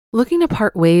Looking to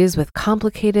part ways with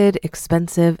complicated,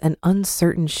 expensive, and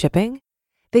uncertain shipping?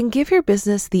 Then give your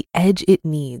business the edge it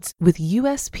needs with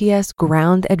USPS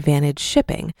Ground Advantage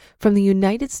shipping from the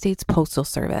United States Postal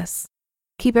Service.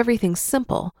 Keep everything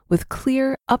simple with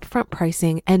clear, upfront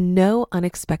pricing and no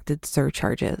unexpected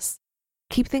surcharges.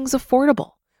 Keep things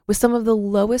affordable with some of the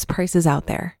lowest prices out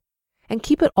there. And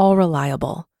keep it all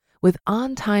reliable with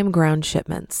on-time ground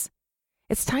shipments.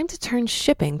 It's time to turn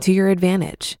shipping to your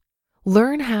advantage.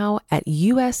 Learn how at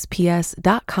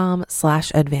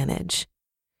USPS.com/advantage.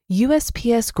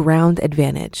 USPS Ground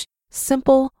Advantage.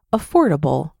 Simple,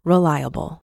 affordable,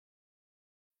 reliable.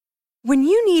 When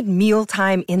you need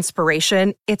mealtime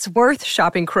inspiration, it's worth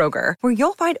shopping Kroger, where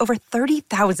you'll find over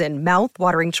 30,000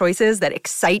 mouth-watering choices that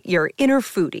excite your inner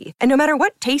foodie. And no matter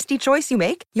what tasty choice you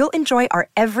make, you'll enjoy our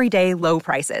everyday low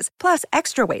prices, plus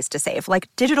extra ways to save, like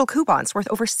digital coupons worth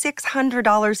over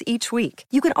 $600 each week.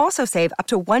 You can also save up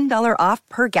to $1 off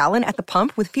per gallon at the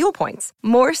pump with fuel points.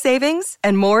 More savings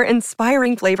and more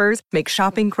inspiring flavors make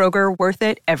shopping Kroger worth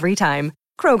it every time.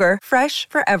 Kroger, fresh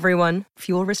for everyone.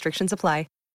 Fuel restrictions apply.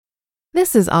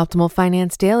 This is Optimal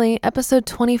Finance Daily, episode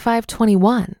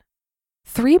 2521.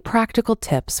 3 Practical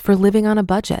Tips for Living on a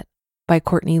Budget by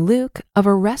Courtney Luke of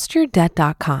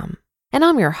ArrestYourDebt.com. And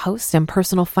I'm your host and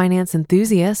personal finance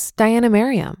enthusiast, Diana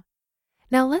Merriam.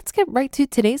 Now let's get right to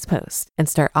today's post and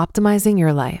start optimizing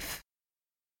your life.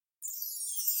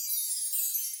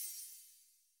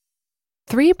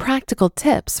 3 Practical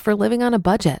Tips for Living on a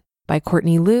Budget by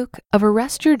Courtney Luke of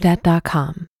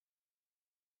ArrestYourDebt.com.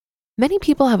 Many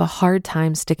people have a hard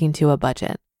time sticking to a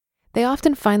budget. They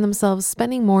often find themselves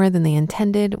spending more than they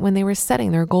intended when they were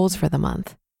setting their goals for the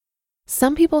month.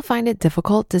 Some people find it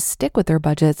difficult to stick with their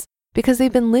budgets because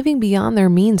they've been living beyond their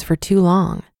means for too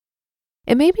long.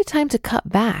 It may be time to cut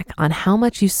back on how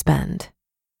much you spend.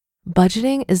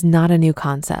 Budgeting is not a new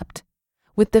concept,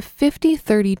 with the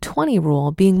 50-30-20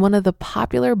 rule being one of the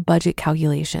popular budget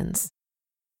calculations.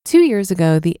 2 years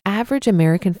ago, the average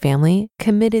American family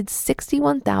committed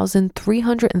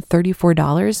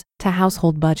 $61,334 to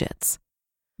household budgets.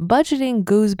 Budgeting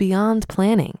goes beyond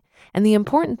planning, and the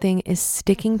important thing is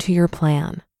sticking to your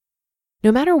plan.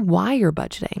 No matter why you're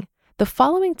budgeting, the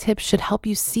following tips should help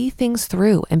you see things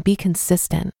through and be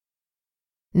consistent.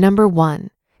 Number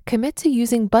 1, commit to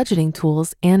using budgeting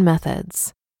tools and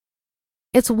methods.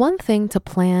 It's one thing to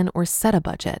plan or set a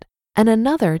budget, and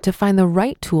another to find the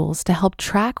right tools to help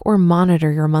track or monitor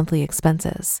your monthly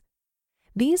expenses.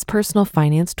 These personal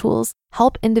finance tools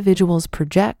help individuals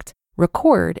project,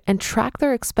 record, and track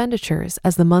their expenditures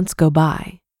as the months go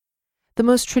by. The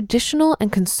most traditional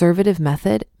and conservative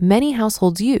method many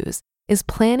households use is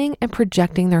planning and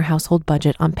projecting their household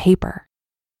budget on paper.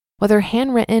 Whether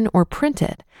handwritten or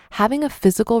printed, having a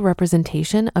physical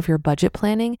representation of your budget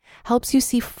planning helps you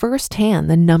see firsthand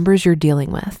the numbers you're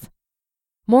dealing with.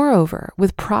 Moreover,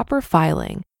 with proper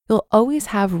filing, you'll always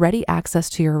have ready access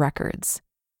to your records.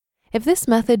 If this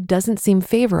method doesn't seem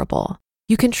favorable,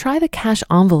 you can try the cash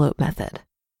envelope method.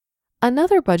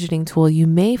 Another budgeting tool you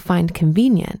may find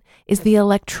convenient is the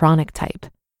electronic type.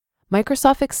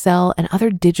 Microsoft Excel and other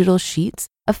digital sheets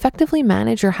effectively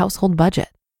manage your household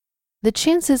budget. The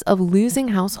chances of losing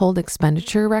household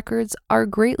expenditure records are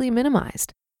greatly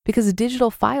minimized because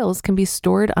digital files can be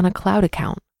stored on a cloud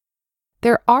account.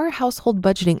 There are household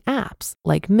budgeting apps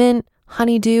like Mint,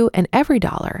 Honeydew, and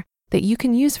EveryDollar that you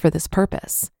can use for this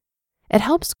purpose. It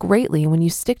helps greatly when you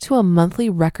stick to a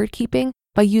monthly record keeping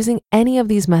by using any of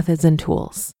these methods and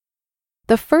tools.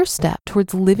 The first step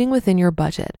towards living within your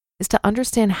budget is to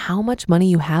understand how much money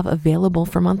you have available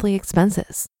for monthly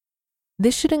expenses.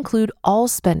 This should include all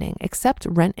spending except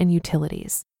rent and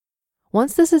utilities.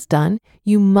 Once this is done,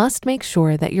 you must make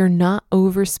sure that you're not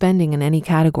overspending in any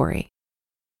category.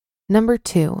 Number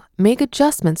 2, make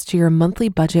adjustments to your monthly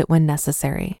budget when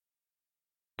necessary.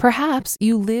 Perhaps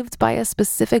you lived by a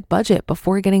specific budget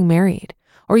before getting married,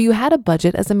 or you had a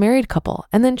budget as a married couple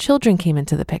and then children came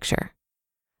into the picture.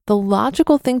 The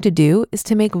logical thing to do is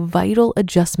to make vital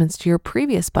adjustments to your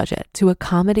previous budget to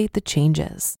accommodate the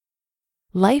changes.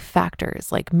 Life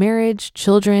factors like marriage,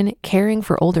 children, caring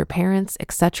for older parents,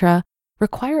 etc.,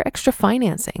 require extra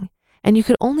financing, and you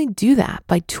could only do that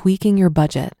by tweaking your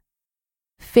budget.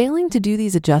 Failing to do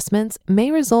these adjustments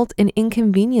may result in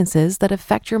inconveniences that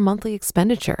affect your monthly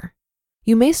expenditure.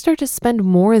 You may start to spend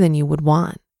more than you would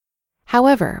want.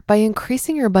 However, by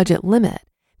increasing your budget limit,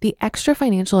 the extra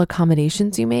financial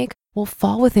accommodations you make will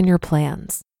fall within your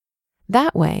plans.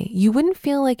 That way, you wouldn't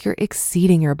feel like you're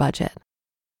exceeding your budget.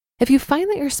 If you find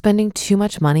that you're spending too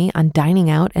much money on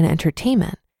dining out and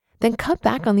entertainment, then cut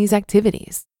back on these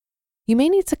activities. You may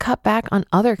need to cut back on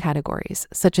other categories,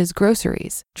 such as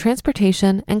groceries,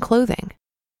 transportation, and clothing.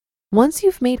 Once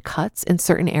you've made cuts in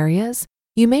certain areas,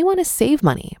 you may want to save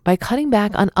money by cutting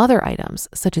back on other items,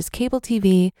 such as cable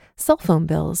TV, cell phone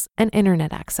bills, and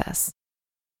internet access.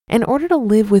 In order to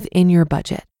live within your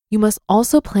budget, you must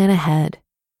also plan ahead.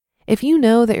 If you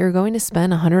know that you're going to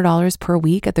spend $100 per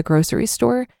week at the grocery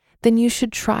store, then you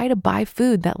should try to buy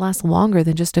food that lasts longer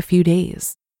than just a few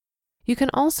days. You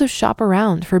can also shop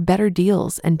around for better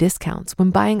deals and discounts when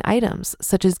buying items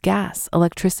such as gas,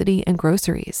 electricity, and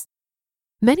groceries.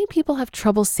 Many people have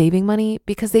trouble saving money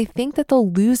because they think that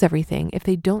they'll lose everything if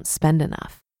they don't spend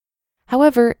enough.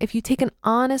 However, if you take an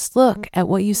honest look at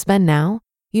what you spend now,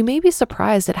 you may be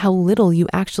surprised at how little you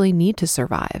actually need to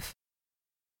survive.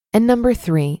 And number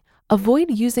 3,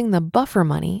 avoid using the buffer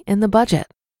money in the budget.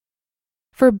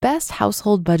 For best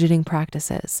household budgeting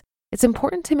practices, it's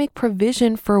important to make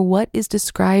provision for what is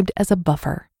described as a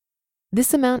buffer.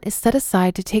 This amount is set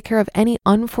aside to take care of any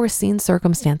unforeseen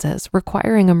circumstances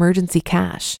requiring emergency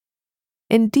cash.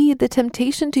 Indeed, the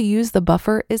temptation to use the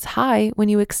buffer is high when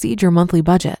you exceed your monthly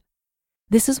budget.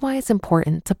 This is why it's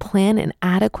important to plan an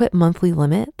adequate monthly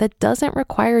limit that doesn't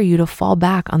require you to fall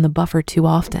back on the buffer too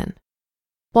often.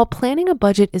 While planning a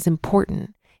budget is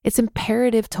important, it's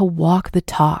imperative to walk the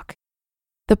talk.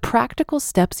 The practical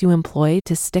steps you employ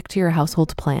to stick to your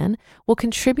household plan will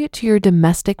contribute to your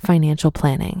domestic financial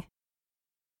planning.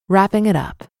 Wrapping it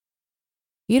up.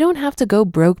 You don't have to go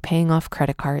broke paying off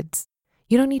credit cards.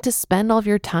 You don't need to spend all of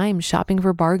your time shopping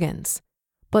for bargains,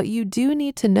 but you do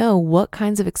need to know what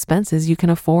kinds of expenses you can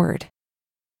afford.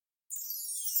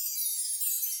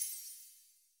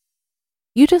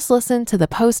 You just listened to the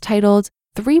post titled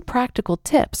 3 Practical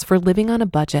Tips for Living on a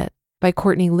Budget by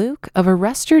Courtney Luke of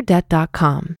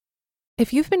ArrestYourDebt.com.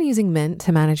 If you've been using Mint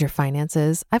to manage your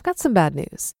finances, I've got some bad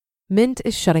news. Mint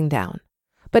is shutting down.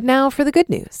 But now for the good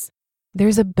news.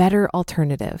 There's a better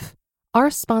alternative.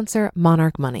 Our sponsor,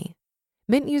 Monarch Money.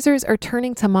 Mint users are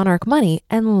turning to Monarch Money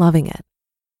and loving it.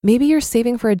 Maybe you're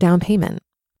saving for a down payment,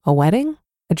 a wedding,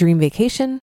 a dream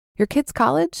vacation, your kid's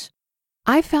college.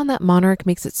 I found that Monarch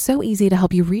makes it so easy to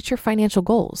help you reach your financial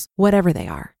goals, whatever they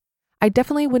are. I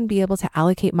definitely wouldn't be able to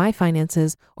allocate my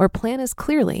finances or plan as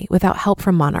clearly without help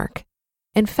from Monarch.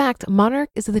 In fact,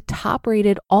 Monarch is the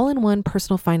top-rated all-in-one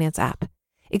personal finance app.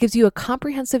 It gives you a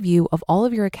comprehensive view of all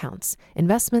of your accounts,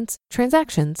 investments,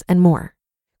 transactions, and more.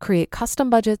 Create custom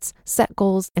budgets, set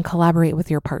goals, and collaborate with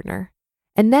your partner.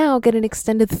 And now get an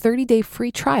extended 30-day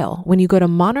free trial when you go to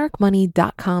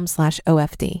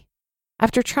monarchmoney.com/OFD.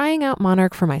 After trying out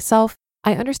Monarch for myself,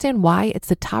 I understand why it's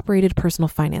the top-rated personal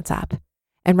finance app.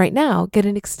 And right now, get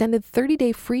an extended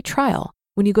 30-day free trial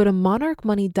when you go to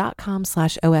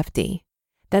monarchmoney.com/OFD.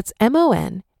 That's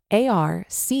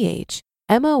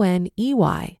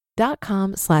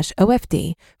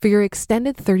monarchmoney.com/OFD for your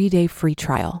extended 30-day free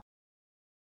trial.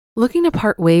 Looking to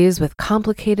part ways with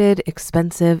complicated,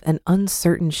 expensive, and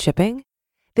uncertain shipping?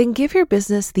 Then give your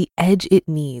business the edge it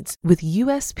needs with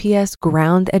USPS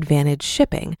Ground Advantage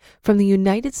shipping from the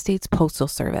United States Postal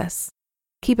Service.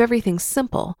 Keep everything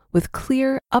simple with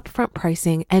clear, upfront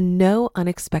pricing and no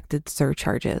unexpected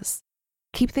surcharges.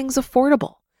 Keep things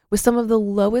affordable with some of the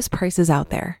lowest prices out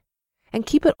there. And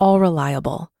keep it all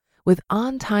reliable with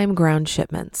on-time ground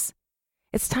shipments.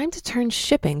 It's time to turn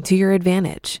shipping to your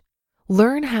advantage.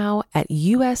 Learn how at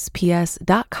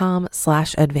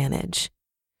USPS.com/advantage.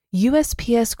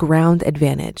 USPS Ground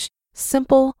Advantage.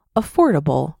 Simple,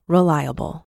 affordable,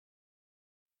 reliable.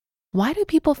 Why do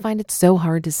people find it so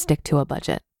hard to stick to a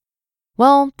budget?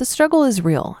 Well, the struggle is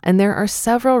real, and there are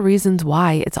several reasons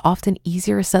why it's often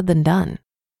easier said than done.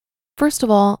 First of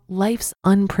all, life's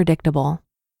unpredictable.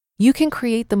 You can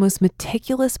create the most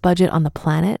meticulous budget on the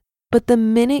planet, but the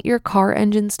minute your car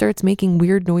engine starts making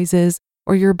weird noises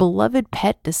or your beloved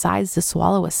pet decides to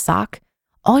swallow a sock,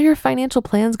 all your financial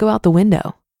plans go out the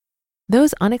window.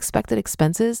 Those unexpected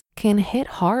expenses can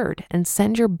hit hard and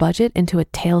send your budget into a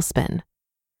tailspin.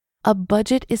 A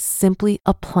budget is simply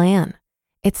a plan.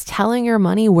 It's telling your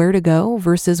money where to go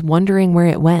versus wondering where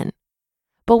it went.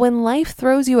 But when life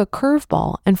throws you a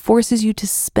curveball and forces you to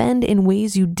spend in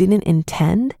ways you didn't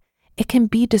intend, it can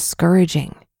be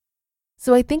discouraging.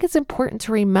 So I think it's important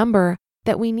to remember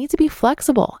that we need to be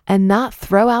flexible and not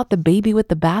throw out the baby with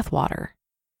the bathwater.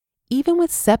 Even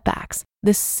with setbacks,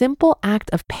 the simple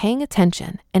act of paying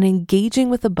attention and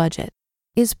engaging with a budget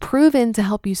is proven to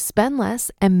help you spend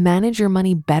less and manage your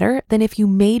money better than if you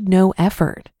made no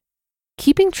effort.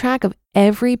 Keeping track of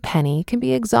every penny can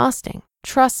be exhausting.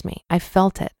 Trust me, I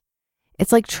felt it.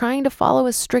 It's like trying to follow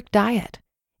a strict diet.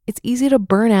 It's easy to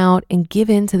burn out and give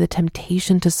in to the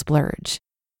temptation to splurge.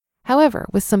 However,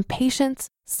 with some patience,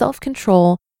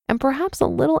 self-control, and perhaps a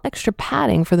little extra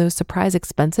padding for those surprise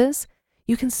expenses,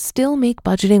 you can still make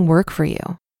budgeting work for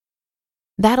you.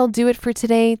 That'll do it for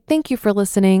today. Thank you for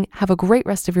listening. Have a great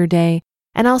rest of your day,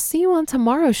 and I'll see you on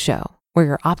tomorrow's show where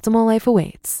your optimal life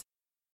awaits.